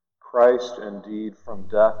Christ indeed from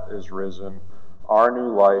death is risen, our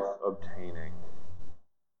new life obtaining.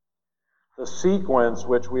 The sequence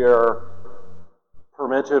which we are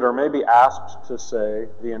permitted or maybe asked to say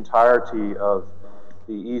the entirety of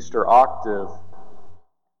the Easter octave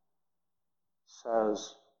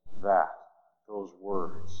says that, those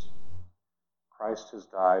words. Christ has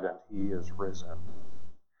died and he is risen.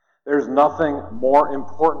 There's nothing more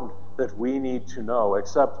important that we need to know,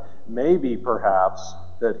 except maybe perhaps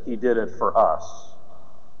that he did it for us.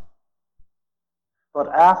 But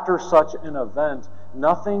after such an event,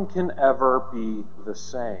 nothing can ever be the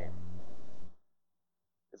same.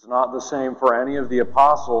 It's not the same for any of the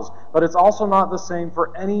apostles, but it's also not the same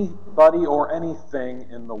for anybody or anything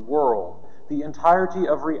in the world. The entirety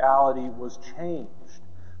of reality was changed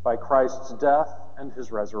by Christ's death and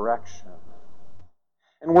his resurrection.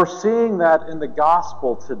 And we're seeing that in the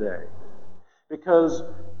gospel today, because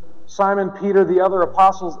Simon Peter, the other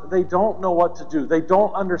apostles, they don't know what to do. They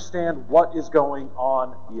don't understand what is going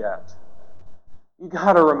on yet. You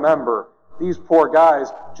got to remember, these poor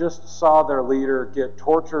guys just saw their leader get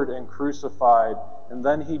tortured and crucified, and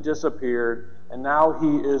then he disappeared, and now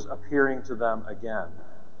he is appearing to them again.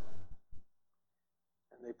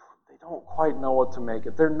 And they don't quite know what to make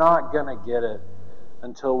it. They're not going to get it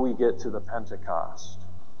until we get to the Pentecost.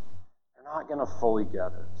 They're not going to fully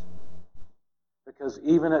get it. Because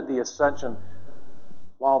even at the ascension,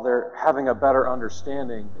 while they're having a better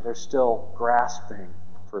understanding, they're still grasping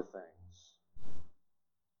for things.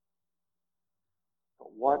 But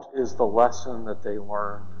what is the lesson that they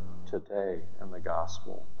learned today in the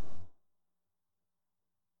gospel?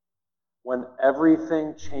 When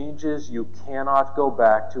everything changes, you cannot go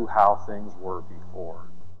back to how things were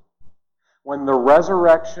before. When the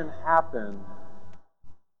resurrection happened,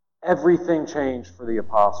 everything changed for the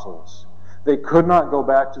apostles. They could not go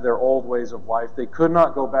back to their old ways of life. They could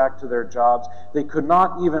not go back to their jobs. They could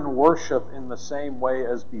not even worship in the same way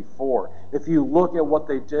as before. If you look at what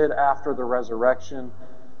they did after the resurrection,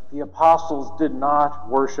 the apostles did not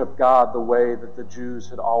worship God the way that the Jews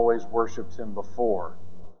had always worshiped him before,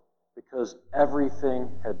 because everything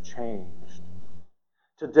had changed.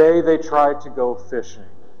 Today they tried to go fishing.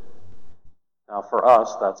 Now for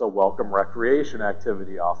us, that's a welcome recreation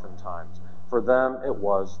activity oftentimes. For them, it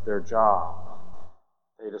was their job.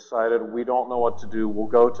 They decided, we don't know what to do, we'll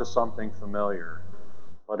go to something familiar.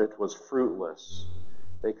 But it was fruitless.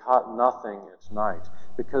 They caught nothing at night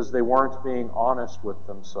because they weren't being honest with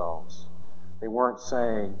themselves. They weren't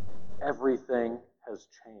saying, everything has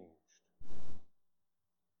changed.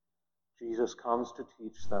 Jesus comes to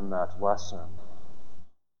teach them that lesson.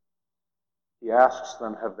 He asks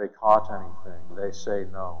them, have they caught anything? They say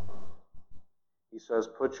no. He says,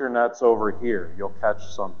 put your nets over here. You'll catch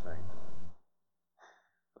something.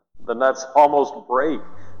 The nets almost break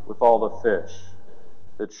with all the fish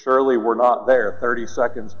that surely were not there 30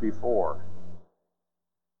 seconds before.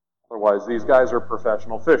 Otherwise, these guys are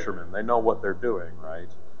professional fishermen. They know what they're doing, right?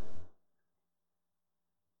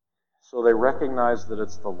 So they recognize that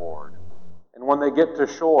it's the Lord. And when they get to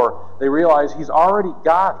shore, they realize he's already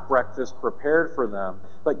got breakfast prepared for them,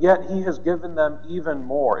 but yet he has given them even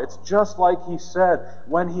more. It's just like he said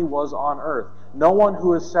when he was on earth. No one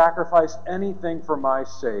who has sacrificed anything for my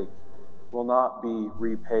sake will not be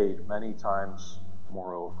repaid many times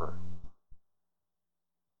moreover.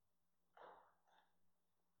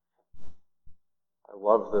 I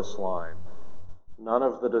love this line. None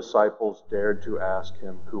of the disciples dared to ask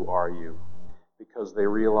him, who are you? Because they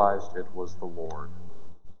realized it was the Lord.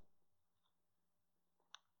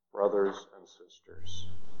 Brothers and sisters,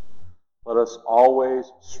 let us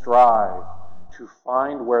always strive to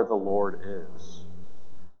find where the Lord is,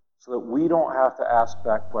 so that we don't have to ask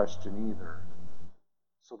that question either,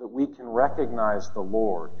 so that we can recognize the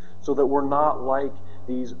Lord, so that we're not like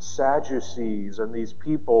these Sadducees and these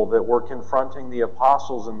people that were confronting the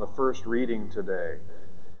apostles in the first reading today.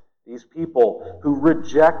 These people who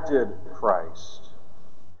rejected Christ,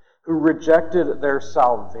 who rejected their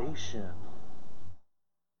salvation.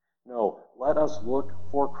 No, let us look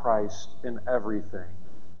for Christ in everything,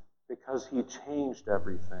 because he changed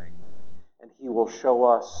everything, and he will show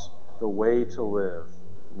us the way to live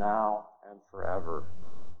now and forever.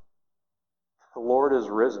 The Lord is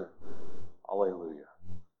risen. Alleluia.